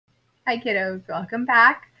Hi kiddos, welcome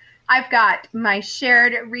back. I've got my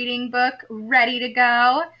shared reading book ready to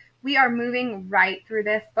go. We are moving right through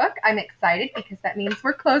this book. I'm excited because that means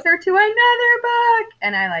we're closer to another book,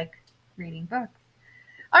 and I like reading books.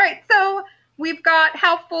 All right, so we've got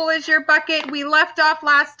How Full Is Your Bucket? We left off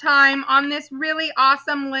last time on this really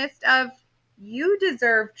awesome list of you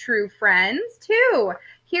deserve true friends too.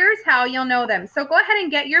 Here's how you'll know them. So go ahead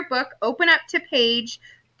and get your book, open up to page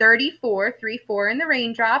 34 in the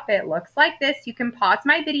raindrop. It looks like this. You can pause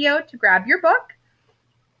my video to grab your book.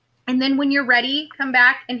 And then when you're ready, come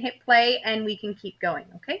back and hit play and we can keep going,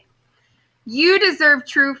 okay? You deserve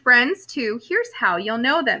true friends too. Here's how you'll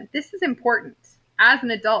know them. This is important. As an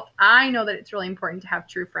adult, I know that it's really important to have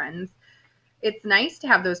true friends. It's nice to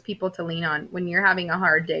have those people to lean on when you're having a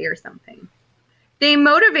hard day or something. They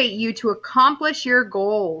motivate you to accomplish your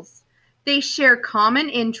goals. They share common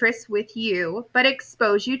interests with you, but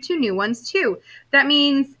expose you to new ones too. That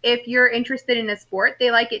means if you're interested in a sport,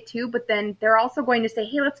 they like it too, but then they're also going to say,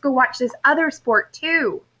 hey, let's go watch this other sport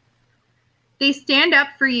too. They stand up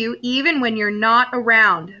for you even when you're not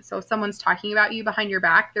around. So if someone's talking about you behind your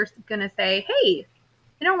back, they're going to say, hey,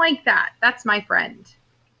 I don't like that. That's my friend.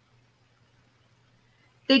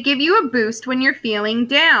 They give you a boost when you're feeling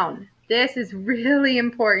down. This is really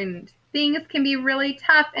important. Things can be really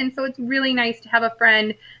tough, and so it's really nice to have a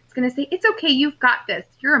friend that's going to say, it's okay, you've got this.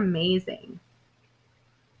 You're amazing.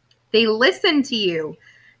 They listen to you.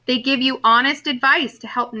 They give you honest advice to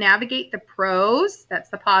help navigate the pros, that's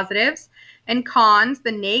the positives, and cons,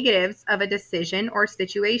 the negatives of a decision or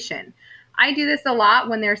situation. I do this a lot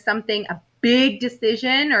when there's something, a big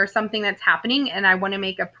decision or something that's happening, and I want to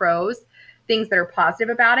make a pros, things that are positive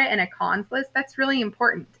about it, and a cons list. That's really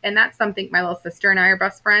important. And that's something my little sister and I are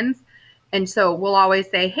best friends. And so we'll always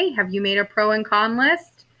say, hey, have you made a pro and con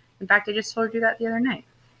list? In fact, I just told you that the other night.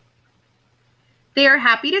 They are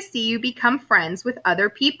happy to see you become friends with other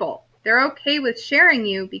people. They're okay with sharing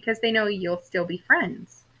you because they know you'll still be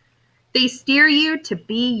friends. They steer you to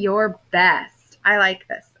be your best. I like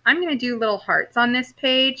this. I'm going to do little hearts on this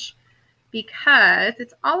page because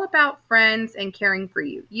it's all about friends and caring for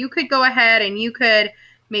you. You could go ahead and you could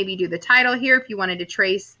maybe do the title here if you wanted to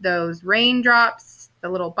trace those raindrops, the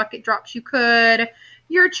little bucket drops you could.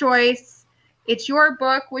 Your choice. It's your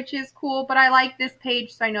book, which is cool, but I like this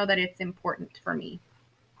page, so I know that it's important for me.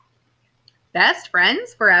 Best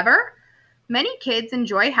friends forever? Many kids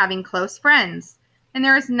enjoy having close friends, and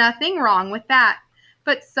there is nothing wrong with that.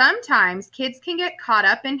 But sometimes kids can get caught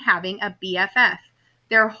up in having a BFF.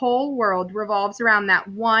 Their whole world revolves around that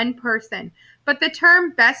one person. But the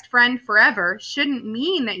term best friend forever shouldn't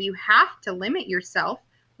mean that you have to limit yourself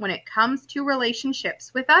when it comes to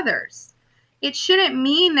relationships with others. It shouldn't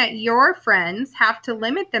mean that your friends have to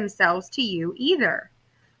limit themselves to you either.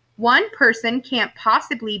 One person can't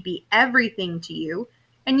possibly be everything to you,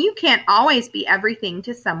 and you can't always be everything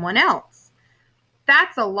to someone else.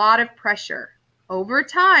 That's a lot of pressure. Over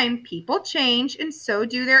time, people change and so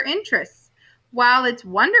do their interests. While it's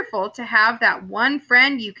wonderful to have that one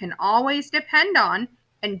friend you can always depend on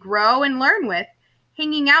and grow and learn with,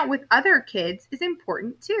 hanging out with other kids is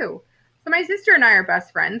important too. So my sister and I are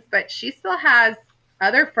best friends, but she still has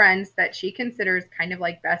other friends that she considers kind of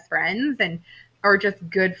like best friends and or just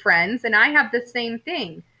good friends, and I have the same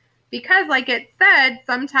thing. Because like it said,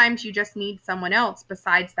 sometimes you just need someone else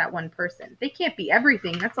besides that one person. They can't be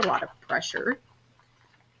everything. That's a lot of pressure.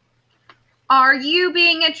 Are you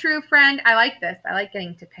being a true friend? I like this. I like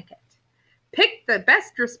getting to pick it. Pick the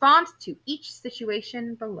best response to each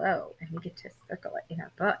situation below, and we get to circle it in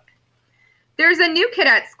our book. There's a new kid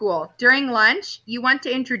at school. During lunch, you want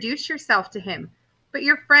to introduce yourself to him, but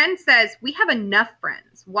your friend says, we have enough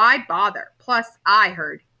friends. Why bother? Plus, I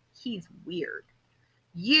heard he's weird.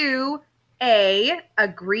 You, A,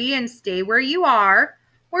 agree and stay where you are,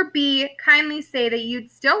 or B, kindly say that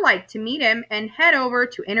you'd still like to meet him and head over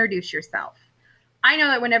to introduce yourself. I know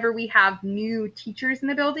that whenever we have new teachers in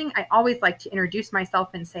the building, I always like to introduce myself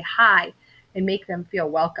and say hi and make them feel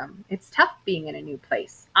welcome. It's tough being in a new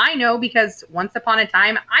place. I know because once upon a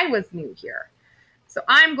time, I was new here. So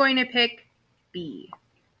I'm going to pick B.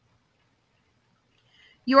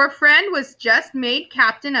 Your friend was just made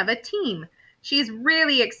captain of a team. She's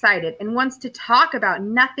really excited and wants to talk about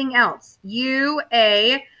nothing else. You,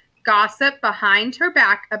 A, gossip behind her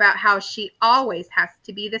back about how she always has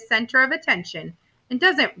to be the center of attention and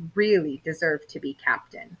doesn't really deserve to be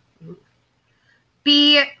captain.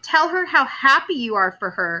 B, tell her how happy you are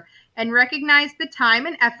for her and recognize the time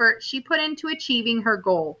and effort she put into achieving her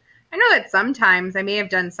goal. I know that sometimes I may have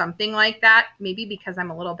done something like that, maybe because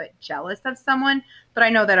I'm a little bit jealous of someone, but I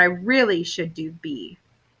know that I really should do B.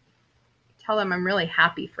 tell them I'm really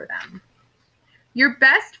happy for them. Your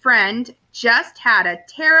best friend just had a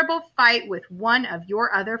terrible fight with one of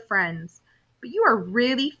your other friends, but you are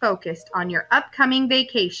really focused on your upcoming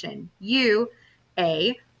vacation. You,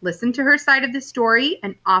 A, listen to her side of the story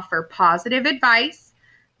and offer positive advice.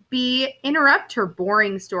 B, interrupt her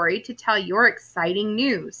boring story to tell your exciting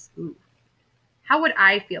news. Ooh. How would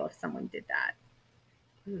I feel if someone did that?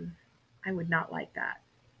 I would not like that.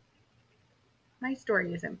 My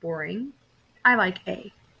story isn't boring. I like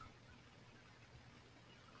A.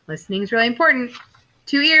 Listening is really important.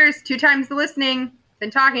 2 ears, 2 times the listening.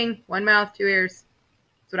 Been talking, 1 mouth, 2 ears.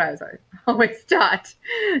 That's what I was always taught.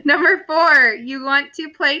 Number 4, you want to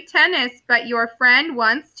play tennis, but your friend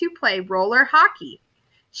wants to play roller hockey.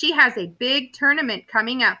 She has a big tournament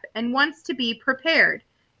coming up and wants to be prepared.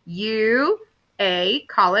 You, A,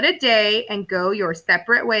 call it a day and go your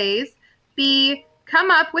separate ways. B,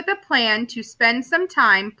 come up with a plan to spend some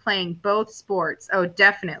time playing both sports. Oh,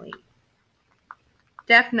 definitely.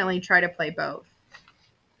 Definitely try to play both.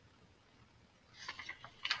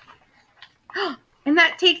 And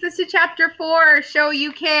that takes us to chapter 4, show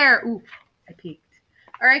you care. Ooh, I peeked.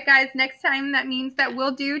 All right, guys, next time that means that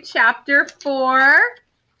we'll do chapter 4.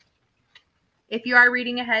 If you are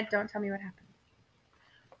reading ahead, don't tell me what happened.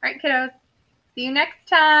 All right, kiddos. See you next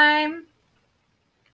time.